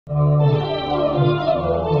Welcome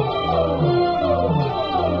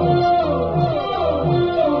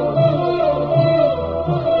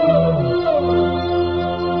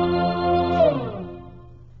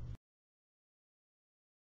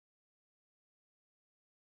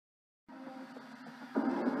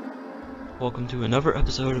to another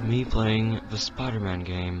episode of me playing the Spider-Man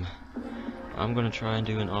game. I'm gonna try and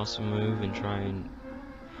do an awesome move and try and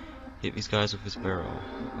hit these guys with this barrel.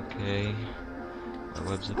 Okay. My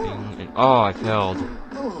web zipping and oh, I failed.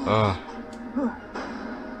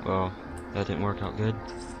 Well, that didn't work out good.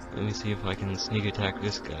 Let me see if I can sneak attack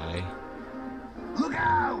this guy. Look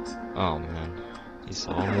out! Oh man, he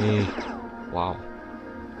saw me. Wow.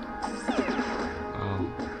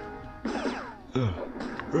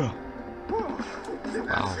 Wow.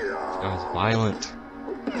 Wow, that was violent.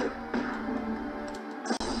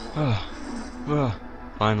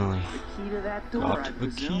 Finally. Key to that door, Got the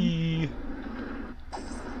key.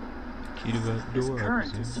 Key to that door. This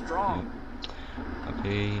current is strong. Yeah.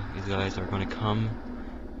 Okay, these guys are gonna come,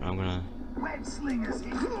 and I'm gonna. Web slingers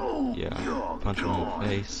here. Yeah, punch him in the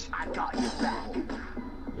face. I got your back.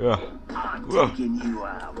 Yeah. I'm taking you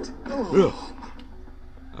out.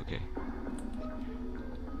 Okay.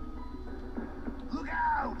 Look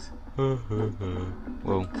out!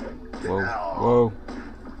 Whoa. Whoa.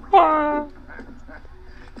 Ah!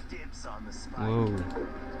 Dibs on the spider. Whoa.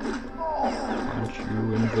 Punch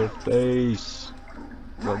you in the face.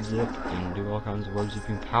 Web zip and do all kinds of web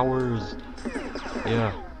zipping powers.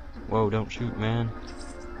 Yeah. Whoa, don't shoot, man.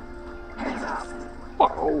 Heads up.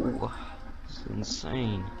 Whoa. This is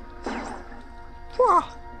insane. Whoa.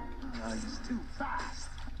 He's too fast.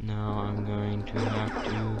 Now I'm going to have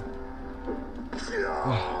to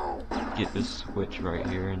get this switch right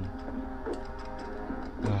here and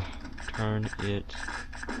turn it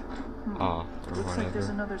off or Looks like there's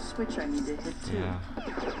whatever. another switch I need to hit too. Yeah.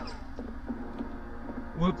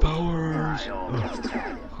 What powers?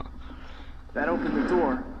 That opened the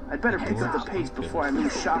door. I'd better pick up the pace before I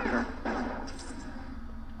lose Shocker.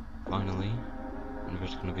 Finally. And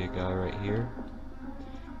there's gonna be a guy right here.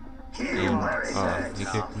 And he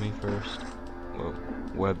kicked me first. Whoa.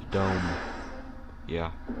 Web dome.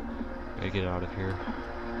 Yeah. Gotta get out of here.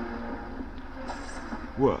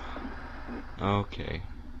 Whoa. Okay.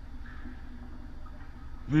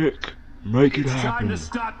 Vic, make it happen. Time to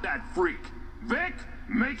stop that freak. Vic,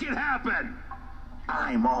 make it happen.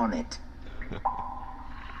 I'm on it.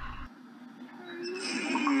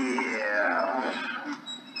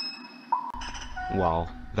 Wow,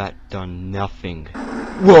 that done nothing.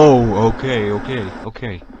 Whoa, okay.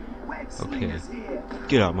 Web slingers here.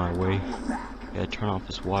 Get out of my way. Gotta turn off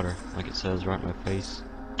this water, like it says right in my face.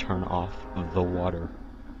 Turn off the water.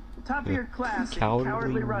 Top of your class,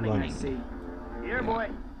 Cowardly running, I running. see. Here, Yeah. boy,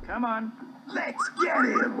 come on. Let's get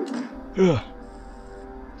him. Ugh.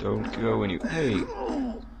 Don't go any. Hey,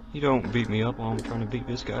 you don't beat me up while I'm trying to beat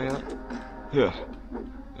this guy up. Ugh.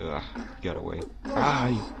 Ugh. Get away. Ah.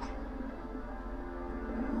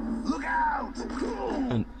 Look out!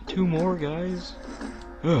 And two more guys.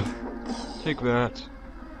 Ugh. Take that.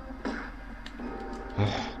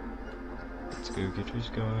 Ugh. Let's go get this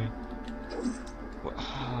guy.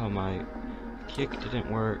 My kick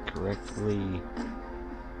didn't work correctly.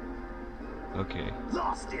 Okay.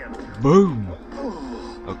 Lost him. Boom.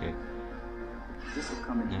 Okay. This will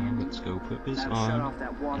come in Now handy. let's go put this That'll on shut off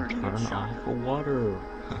that water and to turn get shot. off the water.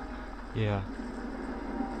 Yeah.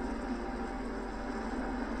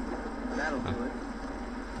 That'll do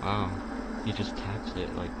it. Wow. He just taps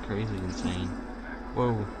it like crazy insane.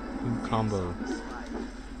 Whoa. New combo.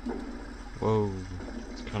 Whoa.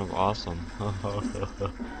 It's kind of awesome.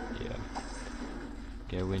 Yeah.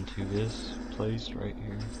 Go into this place right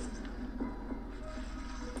here.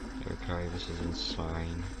 Okay, this is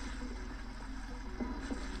insane.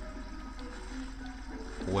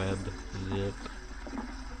 Web zip.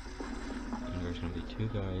 And there's gonna be two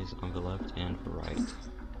guys on the left and the right.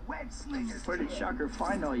 Web slingers. Where did Shocker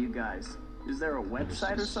find all you guys? Is there a There's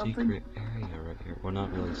website a or something? secret area right here. Well,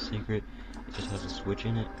 not really secret. It just has a switch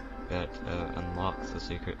in it that unlocks the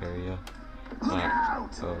secret area. Look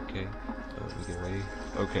out! Okay. We get ready.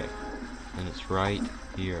 Okay. And it's right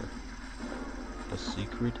here. A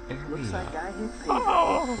secret area. Looks like I hit paper.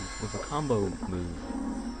 Oh! With a combo move.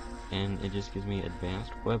 And it just gives me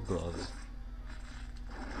advanced web gloves.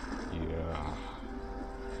 Yeah.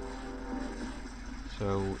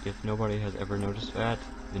 So, if nobody has ever noticed that,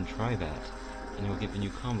 then try that. And you'll get the new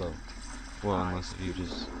combo. Well, unless if you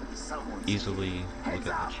just easily look at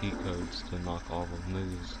the cheat codes to unlock all the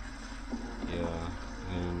moves. Yeah,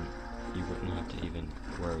 then you wouldn't have to even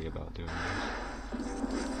worry about doing this.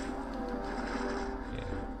 Yeah.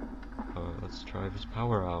 try his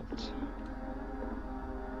power out.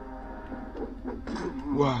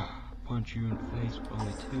 Wow! Punch you in the face with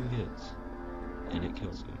only 2 hits. And it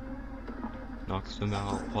kills him. Knocks him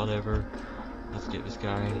out, whatever. Let's get this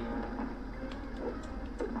guy.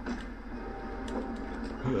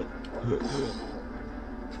 2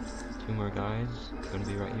 more guys. Gonna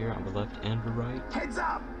be right here on the left and the right. Heads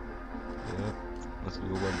up! Yep. Let's do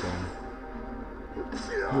a web gun.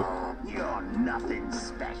 You're nothing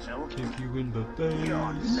special. Kick you in the face.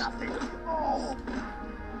 You're nothing. Oh.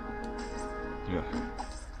 Yeah.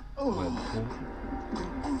 Web pull.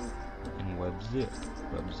 And web zip.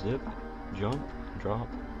 Web zip. Jump. Drop.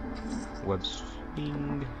 Web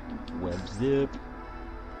swing. Web zip.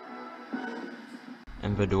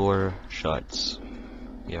 And the door shuts.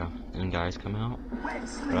 Yeah. And guys come out.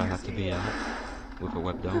 But I have to be out with a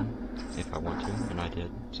web dome if I want to, and I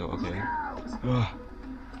did. So okay. Ugh.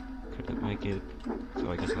 Couldn't make it.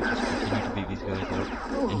 So I guess I'll just continue to beat these guys up.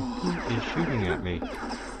 And who is shooting at me?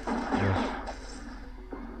 Ugh.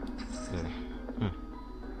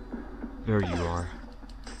 There you are.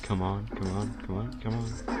 Come on, come on, come on, come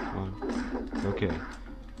on, come on. Okay.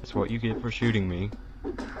 That's what you get for shooting me.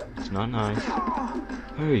 It's not nice.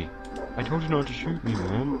 Hey! I told you not to shoot me,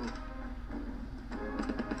 man.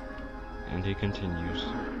 And he continues.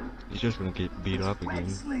 He's just gonna get beat up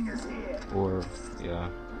again. Or,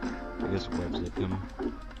 yeah. I guess web zip him.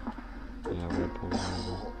 Yeah, web pull.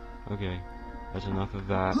 Okay. That's enough of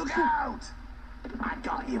that. Look out! I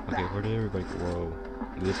got you back. Okay, where did everybody go? Whoa.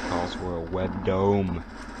 This calls for a web dome.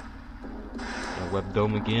 A web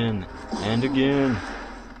dome again. And again.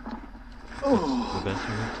 That's the best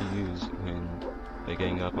move to use when they're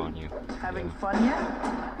getting up on you. Having fun yet?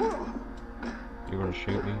 You're gonna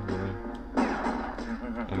shoot me, really?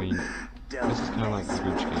 I mean, this is kind of like the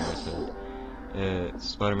Gooch game I said.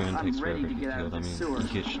 Spider-Man takes forever to get killed. I mean,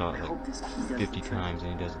 he gets shot like 50 times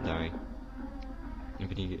and he doesn't die. And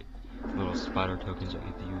then you get little spider tokens that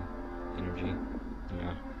give you energy.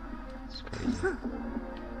 Yeah, it's crazy.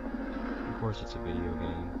 Of course, it's a video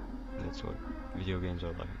game. That's what video games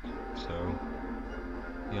are like. So,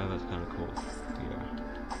 yeah, that's kind of cool. Yeah.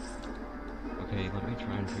 Okay, let me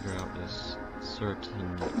try and figure out this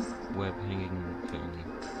certain web hanging thing.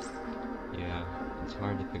 Yeah, it's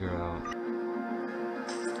hard to figure out.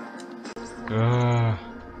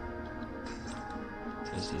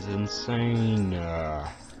 This is insane.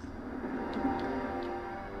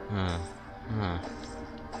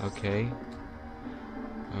 Okay.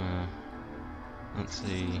 Let's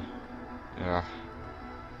see.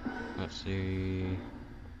 Let's see.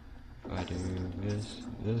 If I do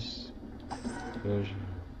this.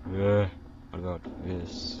 What about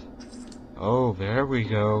this? Oh, there we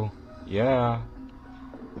go. Yeah.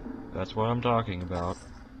 That's what I'm talking about.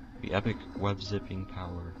 The epic web zipping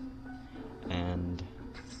power. And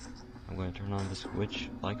I'm going to turn on the switch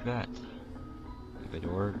like that. If the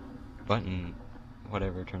door button,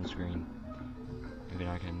 whatever, turns green. And then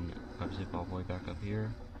I can web zip all the way back up here.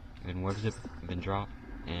 And then web zip, and then drop,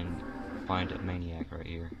 and find a maniac right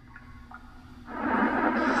here. Wow,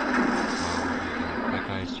 that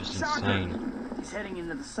guy is just insane. He's heading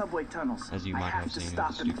into the subway tunnels. As you might have seen with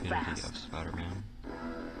the stupidity of Spider-Man.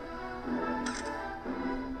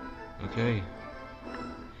 Okay.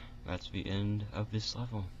 That's the end of this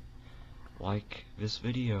level. Like this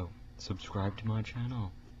video, subscribe to my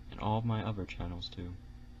channel, and all of my other channels too.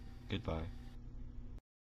 Goodbye.